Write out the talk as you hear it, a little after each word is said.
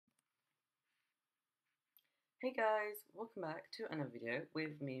Hey guys, welcome back to another video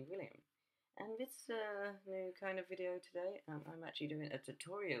with me, William. And this is a new kind of video today. I'm actually doing a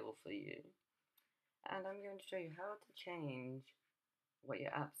tutorial for you. And I'm going to show you how to change what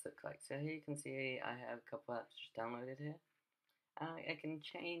your apps look like. So here you can see I have a couple apps just downloaded here. And I can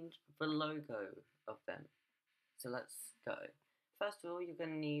change the logo of them. So let's go. First of all, you're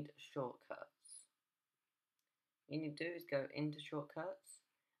going to need shortcuts. What you need to do is go into shortcuts.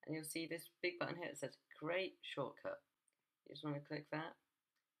 And you'll see this big button here that says create shortcut. You just want to click that.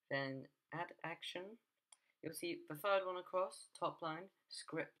 Then add action. You'll see the third one across, top line,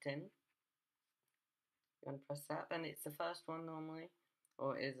 scripting. You want to press that, and it's the first one normally,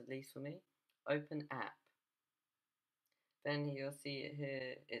 or it is at least for me. Open app. Then you'll see it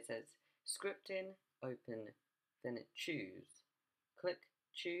here, it says scripting, open, then it choose. Click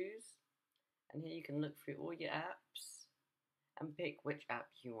choose, and here you can look through all your apps and pick which app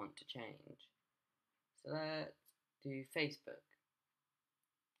you want to change. So let's do Facebook.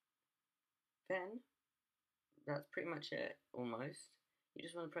 Then that's pretty much it, almost. You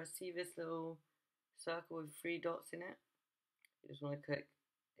just want to see this little circle with 3 dots in it. You just want to click,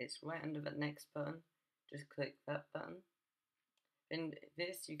 it's right under that next button. Just click that button. And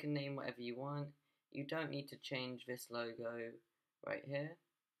this you can name whatever you want. You don't need to change this logo right here.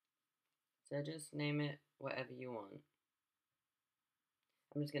 So just name it whatever you want.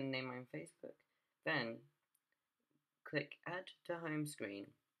 I'm just going to name mine Facebook. Then click add to home screen.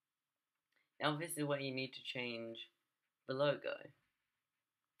 Now this is where you need to change the logo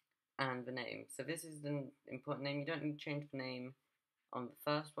and the name. So this is the important name. You don't need to change the name on the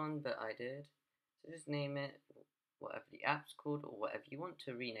first one, but I did. So just name it whatever the app's called or whatever you want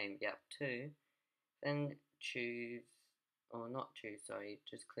to rename the app to. Then choose, or not choose, sorry,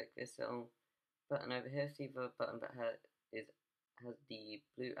 just click this little button over here. See the button that has the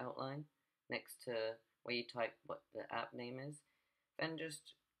blue outline next to where you type what the app name is. Then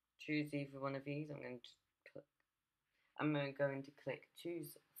just choose either one of these. I'm going to click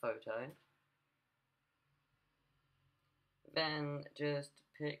choose photo. Then just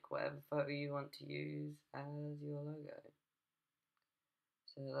pick whatever photo you want to use as your logo.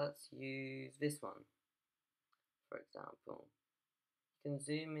 So let's use this one, for example. You can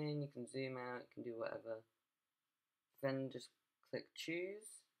zoom in, you can zoom out, you can do whatever. Then just click choose,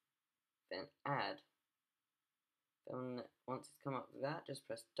 then add. Then once it's come up with that, just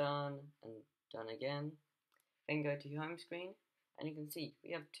press done and done again. Then go to your home screen, and you can see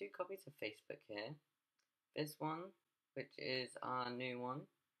we have 2 copies of Facebook here. This one, which is our new one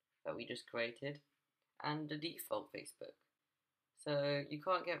that we just created, and the default Facebook. So you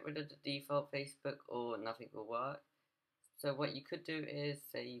can't get rid of the default Facebook or nothing will work. So what you could do is,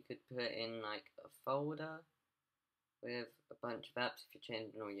 say you could put in like a folder with a bunch of apps if you're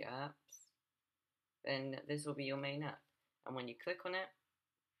changing all your apps. Then this will be your main app. And when you click on it,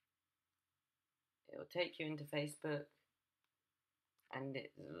 it will take you into Facebook, and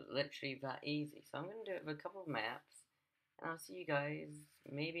it's literally that easy. So I'm going to do it with a couple of my apps, and I'll see you guys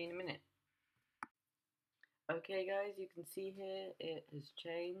maybe in a minute. Okay guys, you can see here it has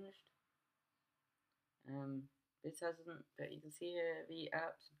changed. This hasn't, but you can see here the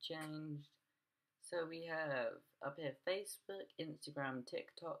apps have changed. So we have up here Facebook, Instagram,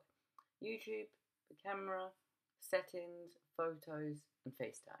 TikTok, YouTube, the camera, settings, photos, and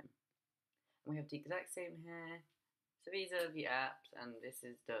FaceTime. And we have the exact same here. So these are the apps, and this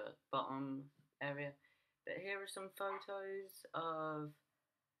is the bottom area. But here are some photos of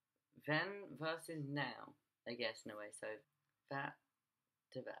then versus now, I guess, in a way. So that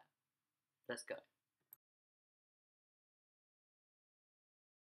to that. Let's go.